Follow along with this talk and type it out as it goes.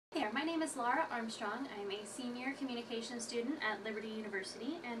My name is Laura Armstrong. I'm a senior communications student at Liberty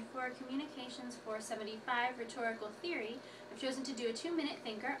University, and for Communications 475 Rhetorical Theory, I've chosen to do a 2-minute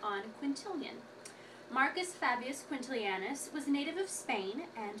thinker on Quintilian. Marcus Fabius Quintilianus was a native of Spain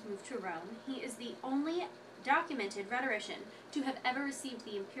and moved to Rome. He is the only documented rhetorician to have ever received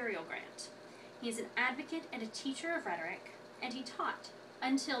the imperial grant. He is an advocate and a teacher of rhetoric, and he taught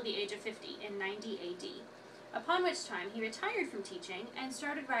until the age of 50 in 90 AD. Upon which time he retired from teaching and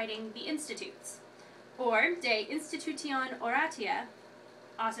started writing the Institutes, or De Institutione Oratia,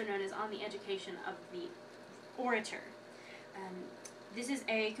 also known as On the Education of the Orator. This is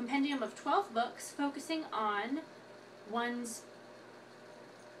a compendium of 12 books focusing on one's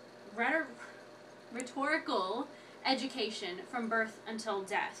rhetorical education from birth until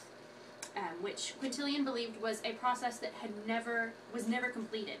death, which Quintilian believed was a process that was never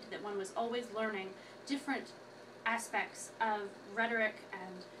completed, that one was always learning different aspects of rhetoric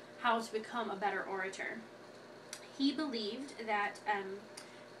and how to become a better orator. He believed that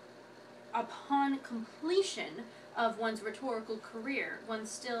upon completion of one's rhetorical career, one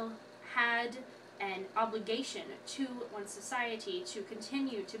still had an obligation to one's society to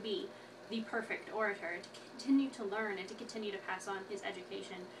continue to be the perfect orator, to continue to learn and to continue to pass on his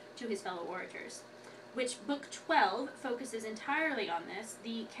education to his fellow orators. Which Book 12 focuses entirely on this,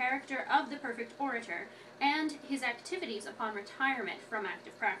 the character of the perfect orator, and his activities upon retirement from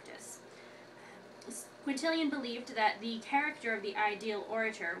active practice. Quintilian believed that the character of the ideal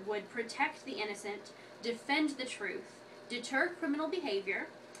orator would protect the innocent, defend the truth, deter criminal behavior,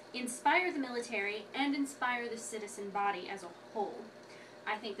 inspire the military, and inspire the citizen body as a whole.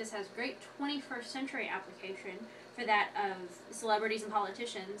 I think this has great 21st century application for that of celebrities and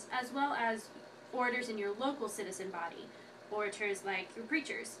politicians, as well as orators in your local citizen body, orators like your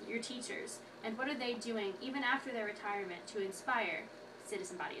preachers, your teachers, and what are they doing even after their retirement to inspire the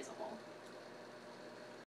citizen body as a whole.